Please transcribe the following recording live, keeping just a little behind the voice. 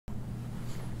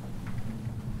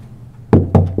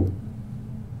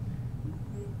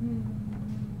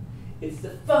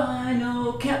the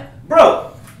final count.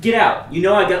 Bro, get out. You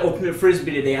know I got ultimate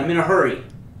frisbee today. I'm in a hurry.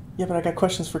 Yeah, but I got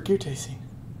questions for gear tasting.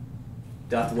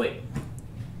 Don't have to wait.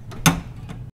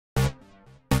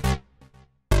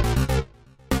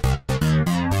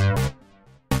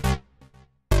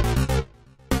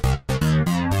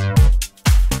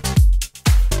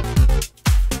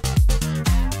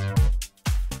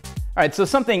 All right, so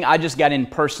something I just got in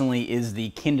personally is the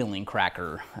kindling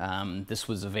cracker. This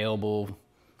was available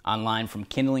online from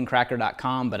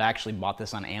kindlingcracker.com, but I actually bought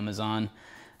this on Amazon.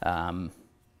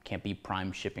 Can't be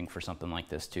prime shipping for something like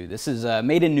this too. This is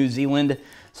made in New Zealand.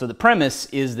 So the premise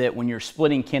is that when you're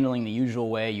splitting kindling the usual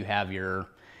way, you have your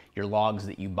logs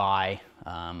that you buy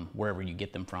wherever you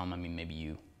get them from. I mean, maybe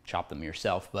you chop them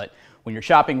yourself, but when you're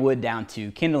chopping wood down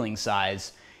to kindling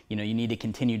size, you know, you need to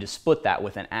continue to split that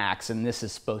with an axe, and this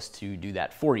is supposed to do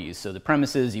that for you. So the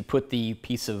premise is you put the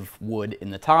piece of wood in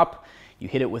the top, you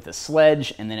hit it with a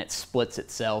sledge, and then it splits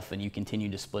itself, and you continue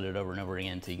to split it over and over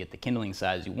again until you get the kindling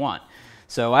size you want.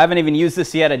 So I haven't even used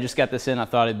this yet. I just got this in. I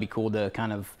thought it'd be cool to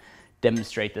kind of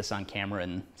demonstrate this on camera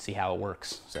and see how it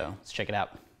works. So let's check it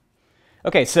out.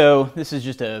 Okay, so this is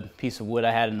just a piece of wood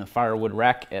I had in the firewood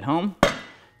rack at home. I'm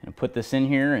gonna put this in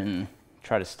here and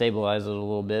try to stabilize it a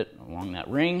little bit along that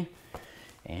ring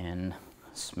and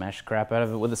smash the crap out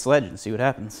of it with a sledge and see what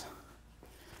happens.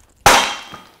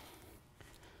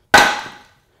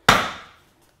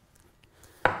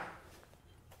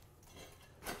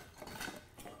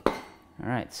 All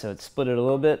right, so it's split it a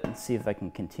little bit. Let's see if I can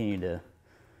continue to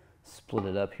split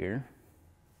it up here.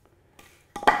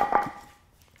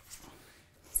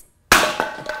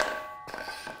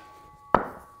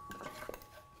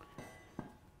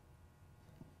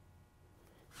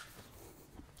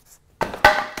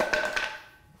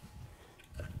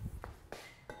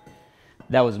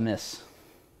 That was a miss.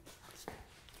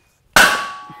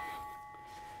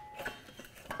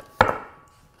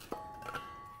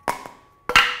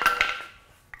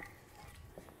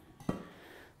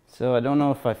 So I don't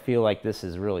know if I feel like this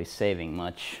is really saving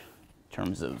much in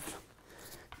terms of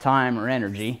time or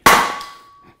energy,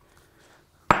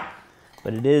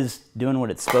 but it is doing what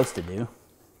it's supposed to do.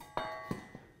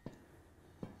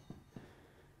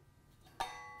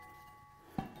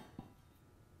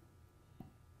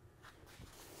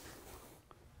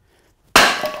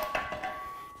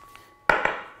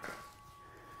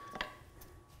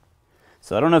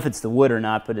 So I don't know if it's the wood or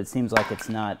not, but it seems like it's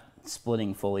not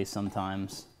splitting fully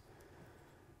sometimes.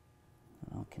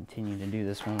 I'll continue to do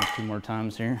this one 2 more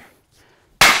times here.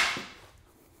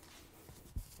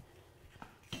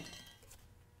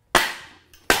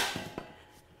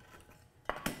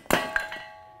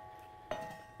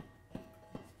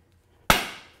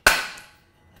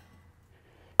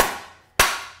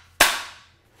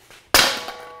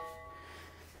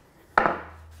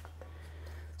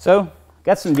 So,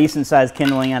 got some decent sized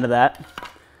kindling out of that.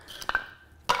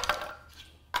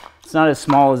 It's not as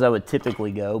small as I would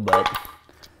typically go, but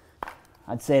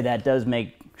I'd say that does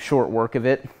make short work of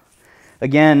it.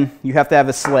 Again, you have to have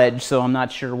a sledge, so I'm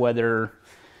not sure whether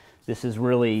this is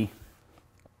really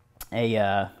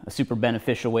a super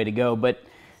beneficial way to go, but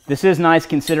this is nice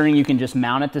considering you can just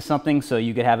mount it to something, so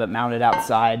you could have it mounted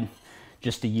outside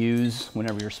just to use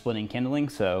whenever you're splitting kindling.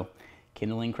 So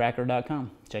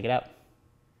kindlingcracker.com, check it out.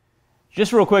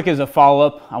 Just real quick as a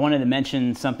follow-up, I wanted to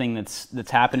mention something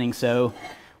that's happening. So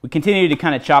we continue to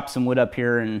kind of chop some wood up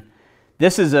here, and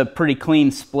this is a pretty clean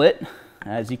split,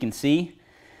 as you can see.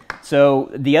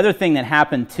 So the other thing that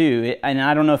happened too, and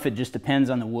I don't know if it just depends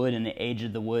on the wood and the age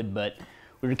of the wood, but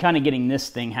we were kind of getting this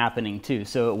thing happening too.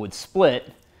 So it would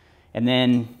split, and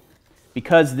then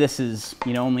because this is,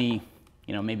 you know, only,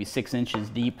 you know, maybe 6 inches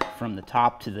deep from the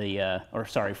top to the,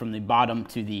 from the bottom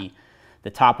to the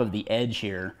top of the edge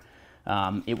here,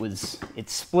 it's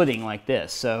splitting like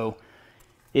this. So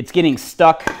it's getting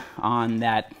stuck on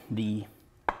the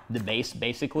base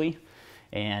basically,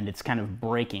 and it's kind of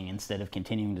breaking instead of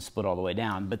continuing to split all the way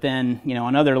down. But then, you know,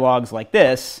 on other logs like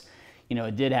this, you know,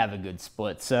 it did have a good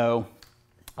split. So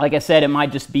like I said, it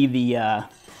might just be the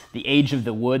age of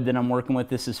the wood that I'm working with.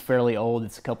 This is fairly old.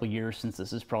 It's a couple years since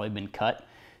this has probably been cut.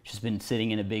 It's just been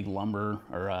sitting in a big lumber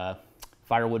or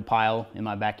firewood pile in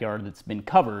my backyard that's been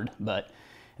covered, but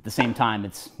at the same time,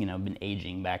 it's, you know, been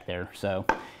aging back there. So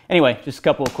anyway, just a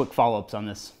couple of quick follow-ups on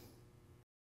this.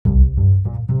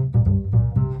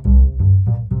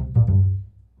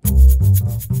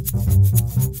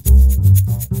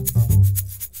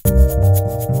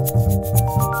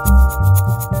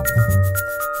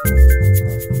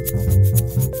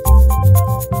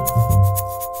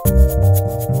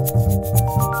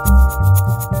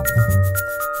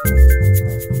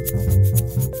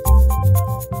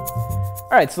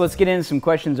 All right, so let's get into some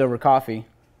questions over coffee.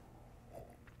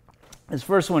 This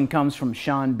first one comes from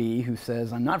Sean B, who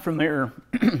says, I'm not familiar,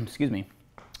 excuse me,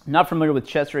 not familiar with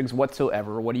chest rigs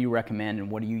whatsoever. What do you recommend and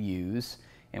what do you use?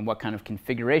 And what kind of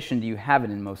configuration do you have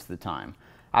it in most of the time?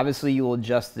 Obviously, you will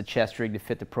adjust the chest rig to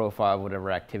fit the profile of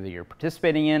whatever activity you're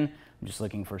participating in. I'm just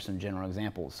looking for some general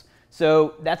examples.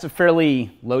 So that's a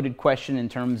fairly loaded question in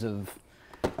terms of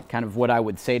kind of what I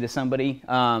would say to somebody.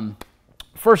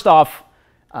 First off,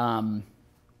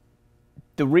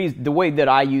 the way that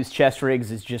I use chest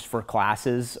rigs is just for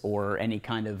classes or any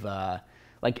kind of,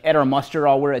 like at our muster,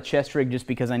 I'll wear a chest rig just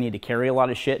because I need to carry a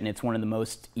lot of shit, and it's one of the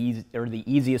most easy, or the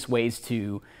easiest ways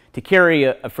to carry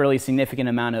a fairly significant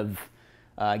amount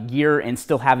of gear and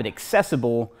still have it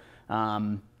accessible,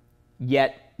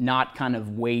 yet not kind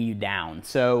of weigh you down.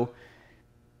 So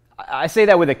I say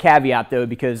that with a caveat though,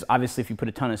 because obviously if you put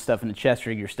a ton of stuff in the chest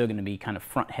rig, you're still going to be kind of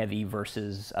front heavy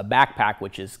versus a backpack,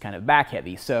 which is kind of back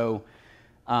heavy. So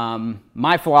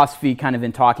my philosophy kind of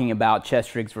in talking about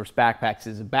chest rigs versus backpacks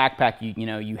is a backpack,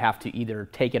 you have to either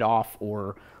take it off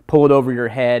or pull it over your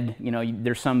head.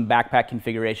 There's some backpack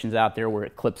configurations out there where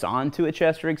it clips onto a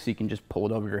chest rig, so you can just pull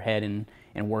it over your head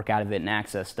and work out of it and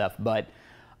access stuff. But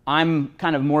I'm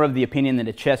kind of more of the opinion that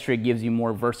a chest rig gives you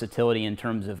more versatility in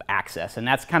terms of access, and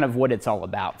that's kind of what it's all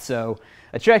about. So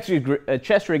a chest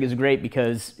rig is great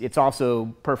because it's also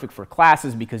perfect for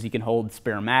classes because you can hold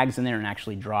spare mags in there and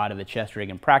actually draw out of a chest rig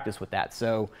and practice with that.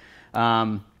 So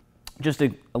just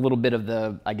a little bit of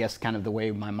the, I guess, kind of the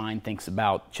way my mind thinks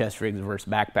about chest rigs versus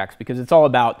backpacks, because it's all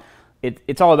about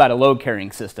it's all about a load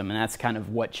carrying system, and that's kind of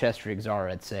what chest rigs are.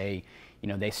 I'd say,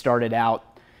 they started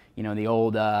out, the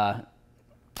old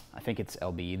I think it's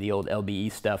LBE, the old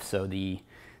LBE stuff. So the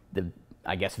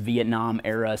I guess Vietnam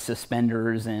era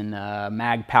suspenders and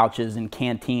mag pouches and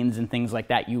canteens and things like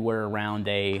that you wear around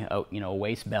a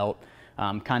waist belt.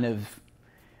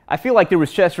 I feel like there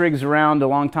was chest rigs around a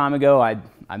long time ago.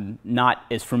 I'm not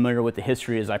as familiar with the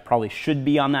history as I probably should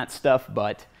be on that stuff,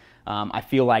 but I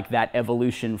feel like that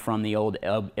evolution from the old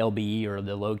LBE or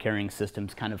the load carrying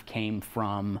systems kind of came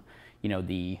from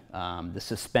the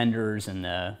suspenders and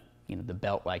the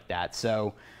belt like that.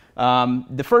 So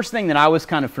the first thing that I was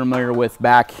kind of familiar with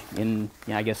back in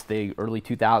I guess the early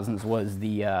 2000s was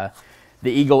the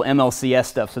Eagle MLCS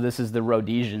stuff. So this is the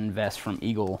Rhodesian vest from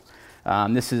Eagle.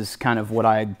 This is kind of what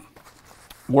I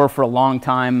wore for a long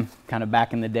time, kind of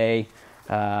back in the day.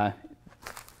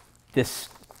 This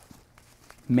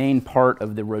main part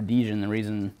of the Rhodesian, the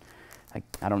reason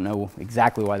I don't know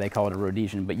exactly why they call it a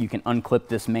Rhodesian, but you can unclip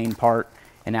this main part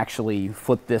and actually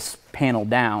flip this panel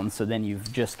down, so then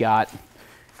you've just got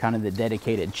kind of the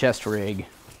dedicated chest rig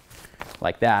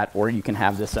like that, or you can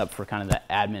have this up for kind of the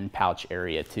admin pouch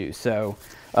area too. So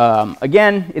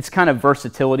again, it's kind of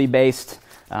versatility based.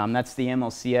 That's the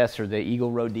MLCS or the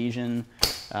Eagle Rhodesian.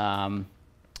 And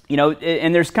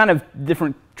there's kind of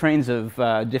different trains of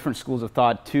different schools of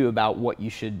thought too about what you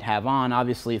should have on.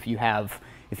 Obviously, if you have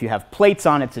plates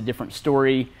on, it's a different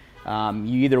story.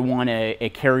 You either want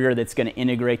a carrier that's going to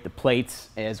integrate the plates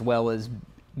as well as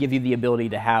give you the ability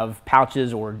to have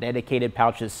pouches or dedicated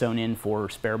pouches sewn in for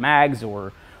spare mags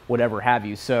or whatever have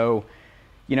you. So,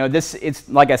 it's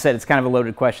like I said, it's kind of a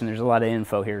loaded question. There's a lot of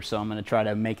info here, so I'm going to try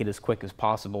to make it as quick as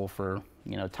possible for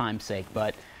time's sake.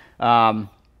 But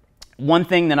one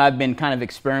thing that I've been kind of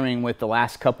experimenting with the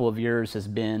last couple of years has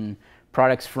been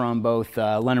products from both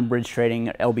London Bridge Trading,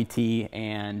 LBT,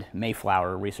 and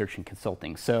Mayflower Research and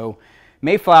Consulting. So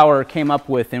Mayflower came up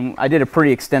with, and I did a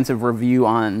pretty extensive review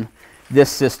on this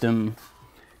system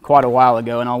quite a while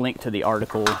ago, and I'll link to the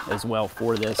article as well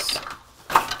for this.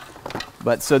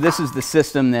 But so this is the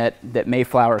system that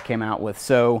Mayflower came out with.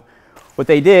 So what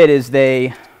they did is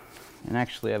and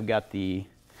actually I've got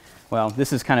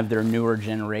this is kind of their newer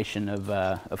generation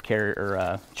of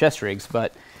carrier chest rigs,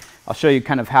 but I'll show you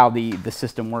kind of how the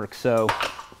system works. So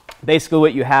basically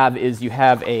what you have is you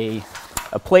have a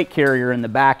plate carrier in the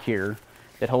back here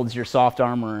that holds your soft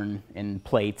armor and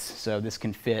plates. So this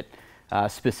can fit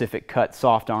specific cut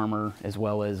soft armor as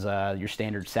well as your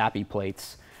standard SAPI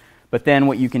plates. But then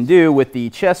what you can do with the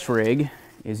chest rig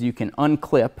is you can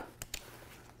unclip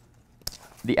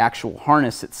the actual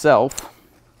harness itself.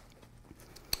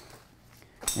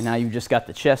 And now you've just got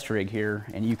the chest rig here,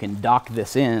 and you can dock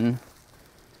this in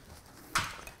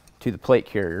to the plate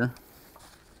carrier.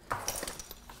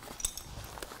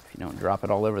 If you don't drop it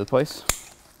all over the place.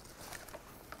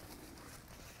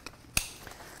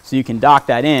 So you can dock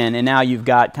that in, and now you've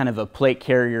got kind of a plate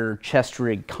carrier chest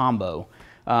rig combo.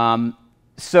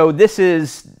 So this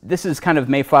is kind of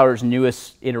Mayflower's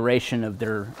newest iteration of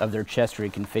their chest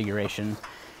rig configuration.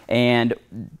 And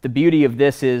the beauty of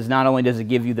this is not only does it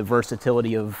give you the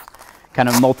versatility of kind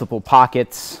of multiple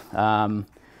pockets,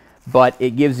 but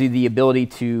it gives you the ability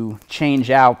to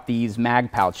change out these mag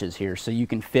pouches here. So you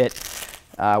can fit,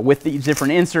 with these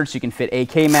different inserts, you can fit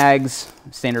AK mags,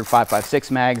 standard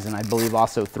 5.56 mags, and I believe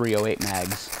also 308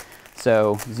 mags.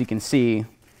 So as you can see,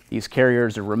 these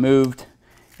carriers are removed,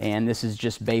 and this is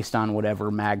just based on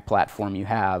whatever mag platform you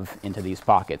have into these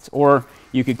pockets. Or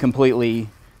you could completely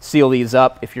seal these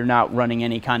up if you're not running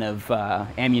any kind of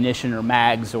ammunition or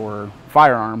mags or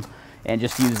firearm, and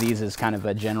just use these as kind of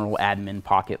a general admin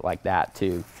pocket like that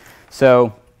too.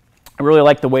 So I really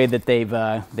like the way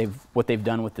that what they've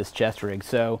done with this chest rig.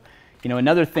 So, you know,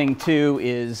 another thing too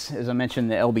is, as I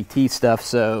mentioned, the LBT stuff.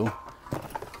 So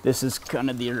this is kind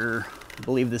of I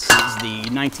believe this is the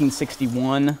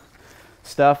 1961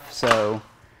 stuff. So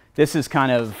this is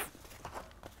kind of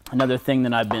another thing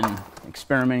that I've been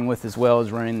experimenting with as well,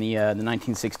 as running the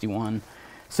 1961.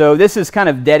 So this is kind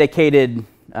of dedicated.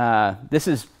 This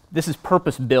is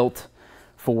purpose built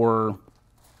for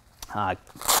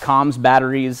comms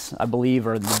batteries, I believe,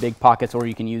 or the big pockets, or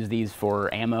you can use these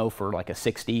for ammo for like a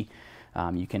 60.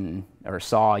 You can, or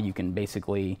saw, you can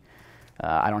basically,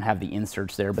 I don't have the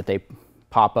inserts there, but they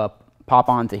pop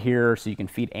onto here, so you can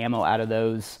feed ammo out of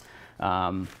those.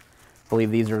 I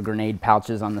believe these are grenade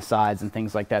pouches on the sides and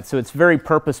things like that. So it's very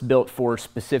purpose built for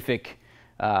specific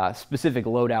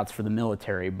loadouts for the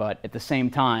military, but at the same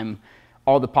time,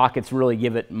 all the pockets really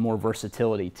give it more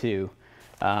versatility too.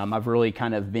 I've really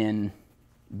kind of been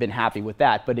happy with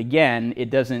that. But again, it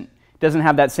doesn't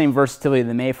have that same versatility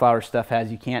the Mayflower stuff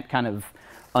has. You can't kind of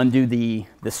undo the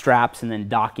straps and then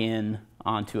dock in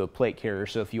onto a plate carrier.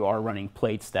 So if you are running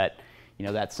plates, that, you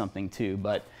know, that's something too.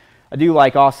 But I do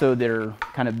like also their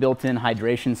kind of built-in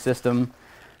hydration system.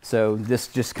 So this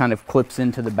just kind of clips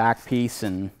into the back piece,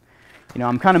 and you know,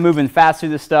 I'm kind of moving fast through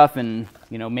this stuff, and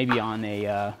you know, maybe on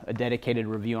a dedicated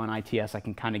review on ITS, I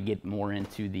can kind of get more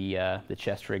into the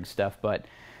chest rig stuff. But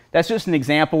that's just an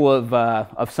example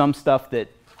of some stuff that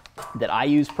I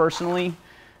use personally.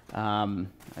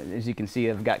 As you can see,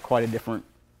 I've got quite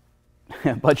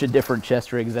a bunch of different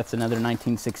chest rigs. That's another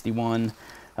 1961.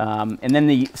 And then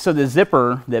the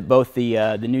zipper that both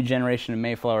the new generation of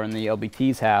Mayflower and the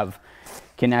LBTs have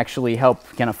can actually help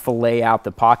kind of fillet out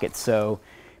the pockets. So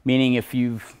meaning if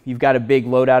you've got a big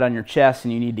loadout on your chest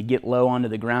and you need to get low onto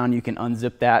the ground, you can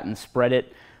unzip that and spread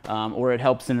it. Or it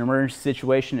helps in an emergency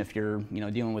situation. If you're, you know,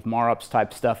 dealing with MARUPS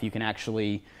type stuff, you can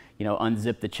actually, you know,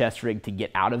 unzip the chest rig to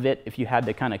get out of it if you had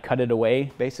to kind of cut it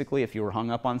away, basically, if you were hung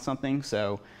up on something.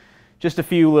 So just a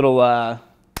few little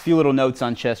notes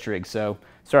on chest rigs. So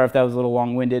sorry if that was a little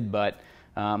long-winded, but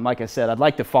like I said, I'd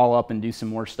like to follow up and do some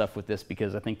more stuff with this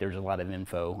because I think there's a lot of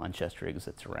info on chest rigs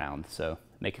that's around. So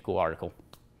make a cool article.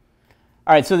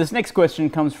 All right, so this next question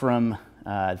comes from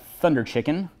Thunder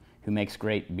Chicken, who makes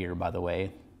great beer, by the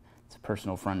way. It's a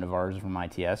personal friend of ours from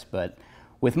ITS. But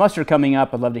with muster coming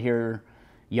up, I'd love to hear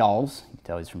y'all's, you can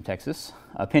tell he's from Texas,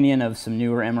 opinion of some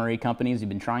newer MRE companies you've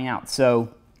been trying out.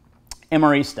 So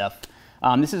MRE stuff.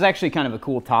 This is actually kind of a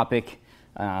cool topic.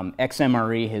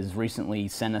 XMRE has recently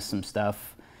sent us some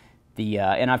stuff.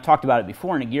 And I've talked about it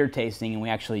before in a gear tasting, and we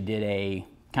actually did a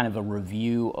kind of a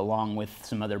review along with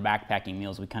some other backpacking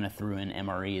meals. We kind of threw in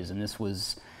MREs, and this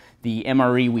was the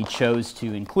MRE we chose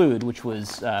to include, which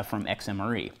was from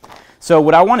XMRE. So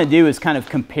what I want to do is kind of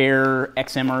compare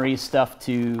XMRE stuff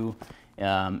to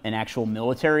an actual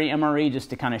military MRE, just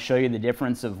to kind of show you the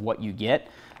difference of what you get.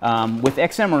 With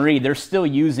XMRE, they're still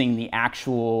using the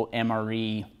actual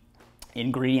MRE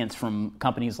ingredients from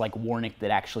companies like Warnick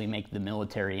that actually make the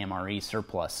military MRE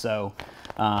surplus. So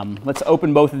let's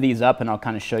open both of these up and I'll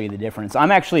kind of show you the difference.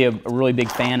 I'm actually a really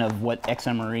big fan of what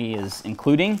XMRE is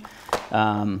including.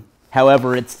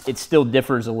 However, it still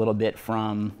differs a little bit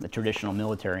from the traditional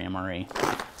military MRE.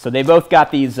 So they both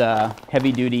got these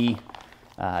heavy-duty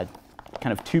kind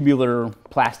of tubular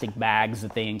plastic bags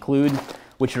that they include,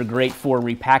 which are great for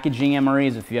repackaging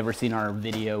MREs. If you've ever seen our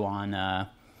video on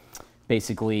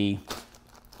basically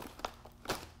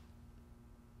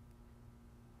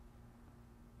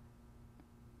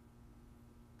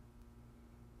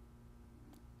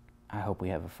I hope we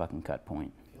have a fucking cut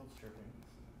point. Field stripping.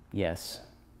 Yes.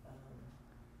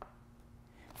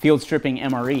 Field stripping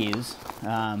MREs,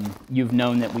 you've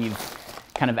known that we've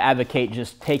kind of advocate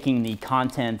just taking the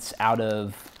contents out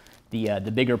of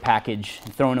the bigger package,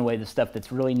 throwing away the stuff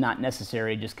that's really not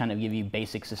necessary, just kind of give you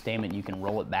basic sustainment. You can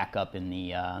roll it back up in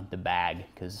the bag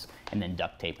and then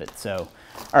duct tape it. So,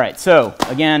 all right, so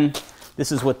again,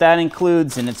 this is what that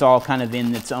includes, and it's all kind of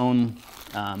in its own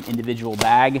individual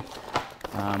bag,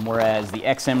 whereas the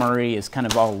XMRE is kind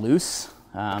of all loose.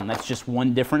 That's just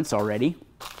one difference already.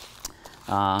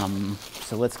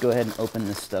 So let's go ahead and open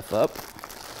this stuff up.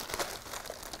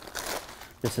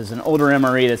 This is an older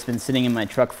MRE that's been sitting in my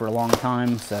truck for a long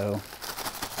time, so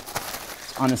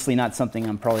it's honestly not something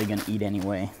I'm probably going to eat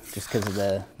anyway, just because of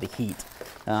the heat.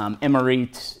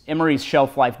 MRE's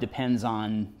shelf life depends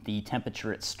on the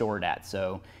temperature it's stored at.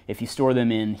 So if you store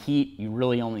them in heat, you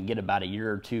really only get about a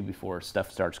year or two before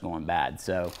stuff starts going bad.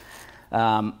 So,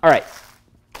 all right.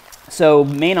 So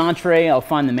main entree, I'll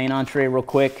find the main entree real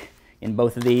quick in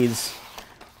both of these.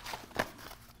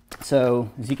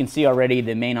 So as you can see already,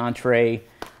 the main entree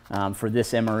for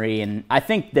this MRE, and I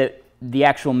think that the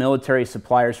actual military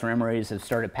suppliers for MREs have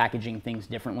started packaging things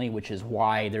differently, which is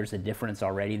why there's a difference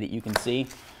already that you can see.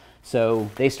 So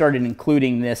they started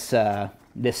including this,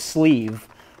 this sleeve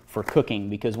for cooking,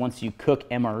 because once you cook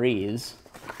MREs,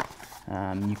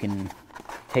 you can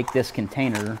take this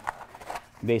container,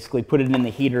 basically put it in the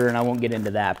heater, and I won't get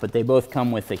into that, but they both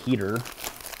come with a heater,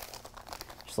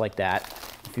 just like that.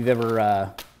 If you've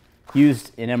ever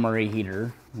used an MRE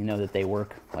heater, you know that they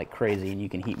work like crazy, and you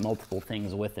can heat multiple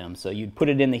things with them. So you'd put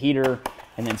it in the heater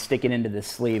and then stick it into this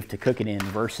sleeve to cook it in,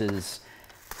 versus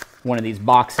one of these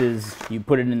boxes, you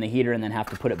put it in the heater and then have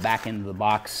to put it back into the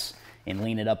box and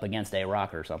lean it up against a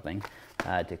rock or something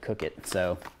to cook it.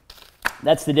 So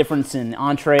that's the difference in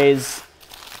entrees.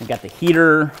 We've got the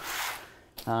heater.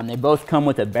 They both come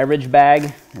with a beverage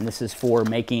bag, and this is for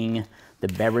making the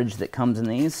beverage that comes in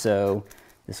these. So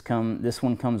this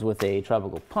one comes with a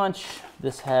tropical punch.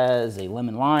 This has a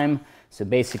lemon lime, so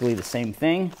basically the same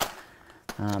thing.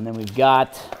 Then we've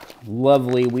got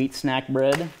lovely wheat snack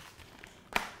bread,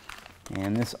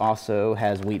 and this also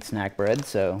has wheat snack bread,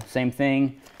 so same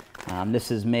thing.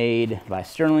 This is made by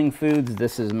Sterling Foods.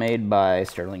 This is made by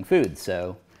Sterling Foods,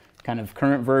 so kind of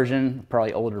current version,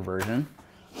 probably older version.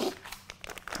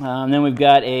 Then we've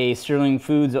got a Sterling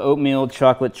Foods oatmeal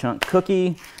chocolate chunk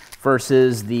cookie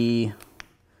versus the,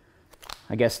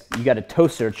 I guess you got a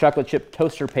toaster, chocolate chip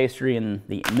toaster pastry in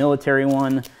the military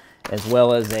one, as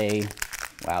well as a,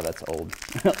 wow, that's old,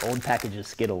 old package of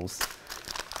Skittles.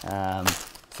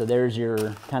 So there's your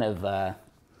kind of, I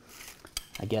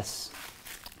guess,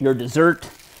 your dessert.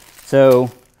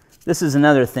 So this is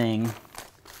another thing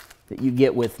that you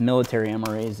get with military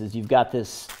MREs, is you've got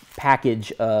this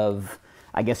package of,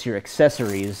 I guess, your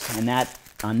accessories, and that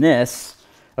on this.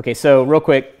 Okay, so real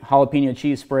quick, jalapeno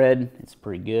cheese spread, it's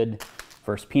pretty good.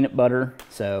 First, peanut butter.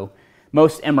 So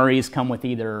most MREs come with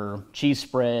either cheese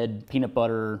spread, peanut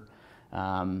butter.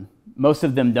 Most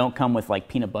of them don't come with like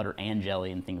peanut butter and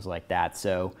jelly and things like that.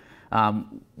 So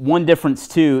one difference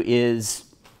too is,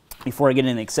 before I get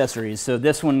into accessories, so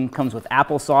this one comes with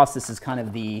applesauce. This is kind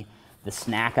of the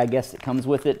snack, I guess, that comes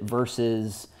with it,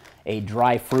 versus a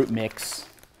dry fruit mix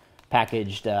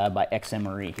packaged by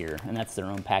XMRE here, and that's their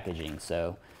own packaging.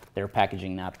 So they're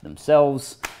packaging that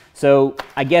themselves. So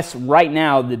I guess right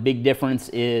now the big difference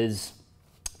is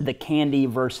the candy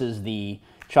versus the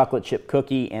chocolate chip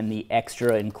cookie and the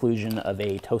extra inclusion of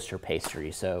a toaster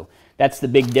pastry. So that's the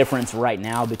big difference right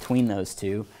now between those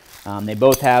two. They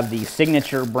both have the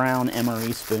signature brown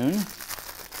MRE spoon.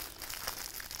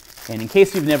 And in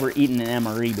case you've never eaten an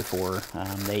MRE before,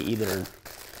 they either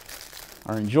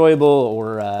are enjoyable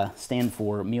or stand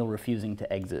for meal refusing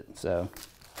to exit. So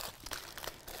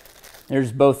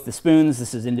there's both the spoons.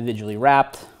 This is individually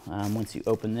wrapped once you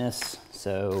open this.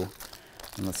 So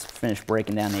let's finish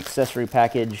breaking down the accessory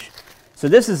package. So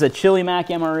this is a chili mac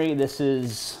MRE. This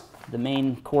is, the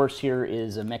main course here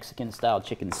is a Mexican style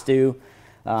chicken stew.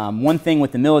 One thing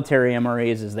with the military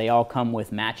MREs is they all come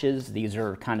with matches. These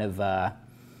are kind of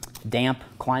damp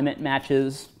climate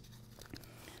matches.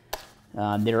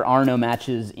 There are no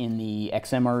matches in the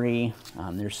XMRE.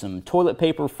 There's some toilet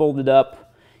paper folded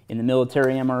up in the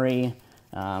military MRE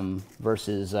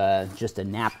versus just a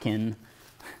napkin,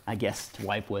 I guess, to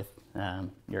wipe with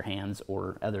your hands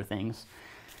or other things.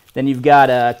 Then you've got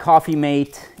a coffee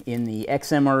mate in the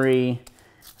XMRE.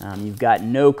 You've got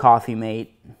no coffee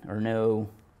mate, or no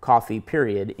coffee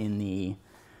period, in the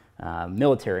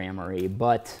military MRE,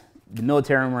 but the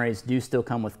military MREs do still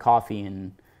come with coffee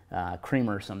and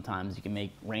creamer sometimes. You can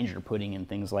make Ranger pudding and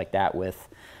things like that with.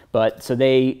 But so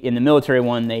they, in the military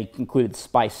one, they included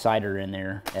spiced cider in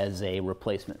there as a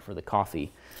replacement for the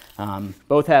coffee.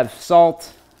 Both have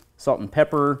salt and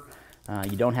pepper.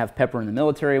 You don't have pepper in the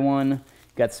military one.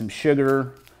 Got some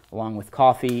sugar along with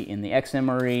coffee in the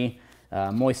XMRE.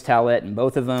 Moist towelette in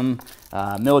both of them.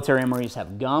 Military MREs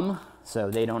have gum,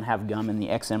 so they don't have gum in the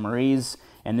XMREs.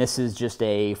 And this is just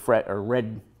a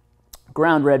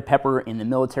ground red pepper in the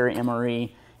military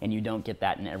MRE, and you don't get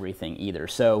that in everything either.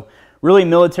 So really,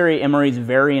 military MREs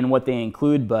vary in what they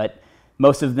include, but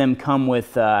Most of them come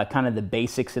with kind of the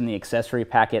basics in the accessory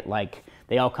packet, like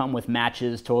they all come with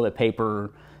matches, toilet paper,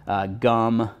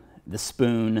 gum, the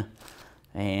spoon,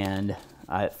 and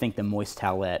I think the moist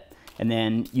towelette. And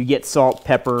then you get salt,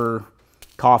 pepper,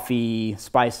 coffee,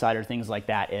 spice cider, things like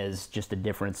that as just a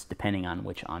difference depending on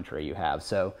which entree you have.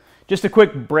 So just a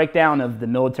quick breakdown of the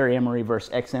military MRE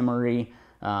versus XMRE.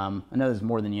 I know there's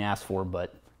more than you asked for,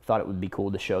 but thought it would be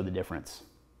cool to show the difference.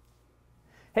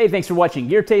 Hey, thanks for watching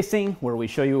Gear Tasting, where we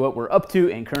show you what we're up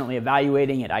to and currently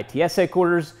evaluating at ITS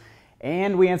headquarters,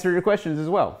 and we answer your questions as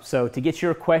well. So to get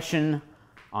your question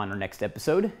on our next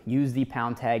episode, use the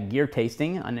pound tag Gear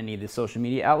Tasting on any of the social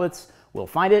media outlets. We'll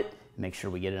find it, make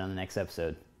sure we get it on the next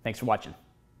episode. Thanks for watching.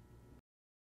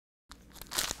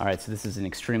 All right, so this is an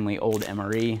extremely old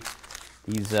MRE.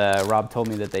 These, Rob told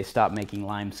me that they stopped making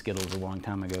lime Skittles a long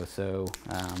time ago, so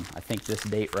I think this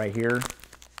date right here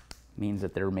means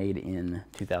that they're made in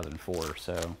 2004,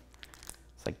 so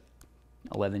it's like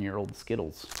 11-year-old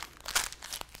Skittles.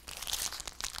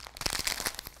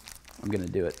 I'm gonna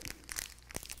do it.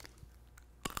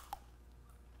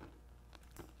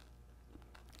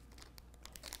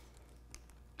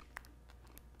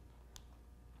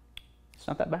 It's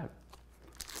not that bad.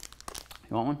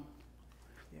 You want one?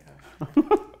 Yeah.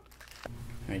 All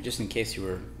right, just in case you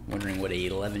were wondering what a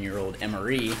 11-year-old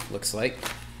MRE looks like,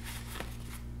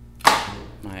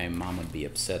 my mom would be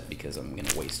upset because I'm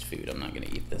gonna waste food. I'm not gonna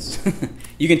eat this.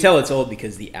 You can tell it's old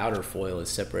because the outer foil is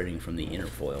separating from the inner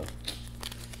foil.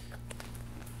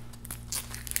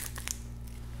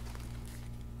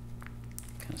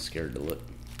 Kind of scared to look.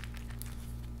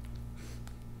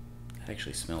 It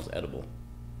actually smells edible.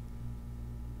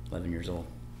 11 years old.